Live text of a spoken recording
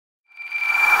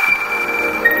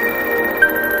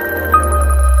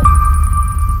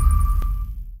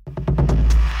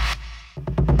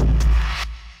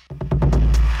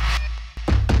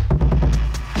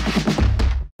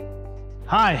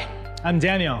I'm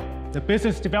Daniel, the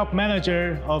Business Development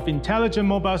Manager of Intelligent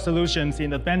Mobile Solutions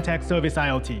in Advantech Service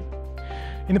IoT.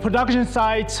 In the production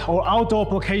site or outdoor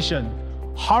application,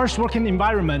 harsh working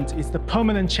environment is the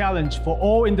permanent challenge for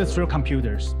all industrial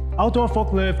computers. Outdoor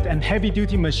forklift and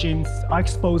heavy-duty machines are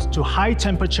exposed to high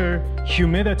temperature,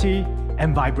 humidity,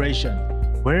 and vibration.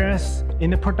 Whereas in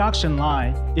the production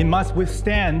line, it must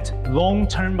withstand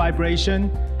long-term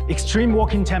vibration, extreme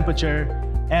working temperature,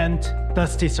 and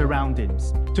dusty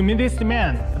surroundings. To meet this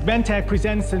demand, Advantech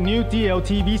presents a new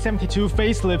DLT-V72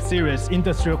 Facelift series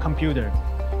industrial computer.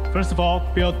 First of all,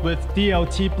 built with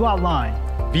DLT bloodline,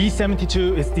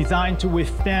 V72 is designed to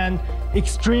withstand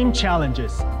extreme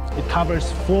challenges. It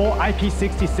covers 4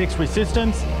 IP66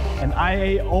 resistance and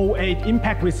IA08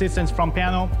 impact resistance from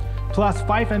panel, plus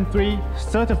 5 and 3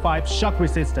 certified shock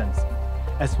resistance,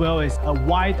 as well as a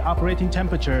wide operating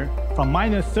temperature from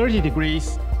 -30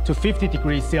 degrees to 50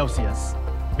 degrees Celsius.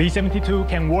 V72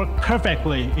 can work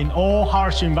perfectly in all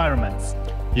harsh environments.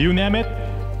 You name it,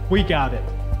 we got it.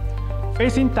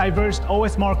 Facing diverse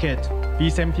OS market,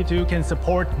 V72 can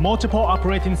support multiple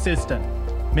operating systems,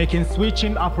 making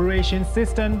switching operation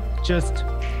system just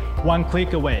one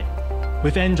click away.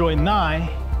 With Android 9,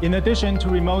 in addition to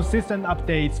remote system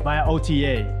updates via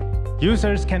OTA,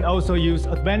 users can also use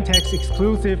Advantech's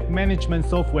exclusive management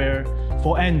software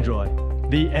for Android,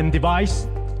 the N-Device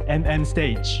and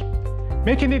N-Stage,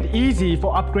 making it easy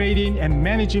for upgrading and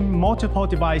managing multiple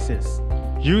devices.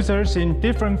 Users in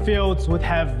different fields would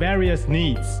have various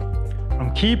needs,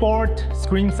 from keyboard,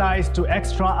 screen size to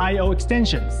extra I/O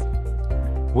extensions.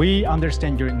 We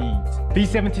understand your needs.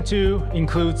 V72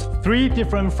 includes 3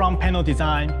 different front panel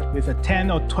designs with a 10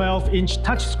 or 12-inch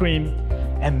touchscreen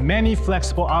and many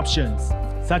flexible options,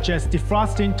 such as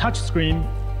defrosting touchscreen,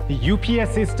 the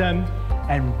UPS system,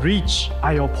 and reach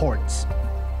I/O ports.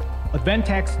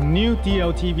 Advantech's new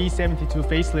DLT-V72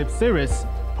 Facelift series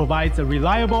provides a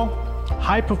reliable,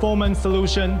 high-performance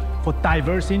solution for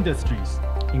diverse industries,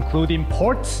 including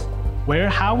ports,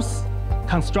 warehouse,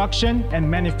 construction, and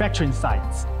manufacturing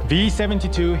sites.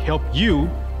 V72 help you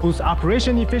boost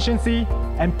operation efficiency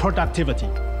and productivity.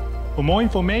 For more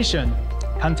information,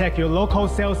 contact your local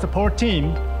sales support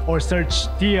team or search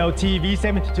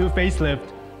DLT-V72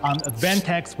 Facelift on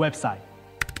Advantech's website.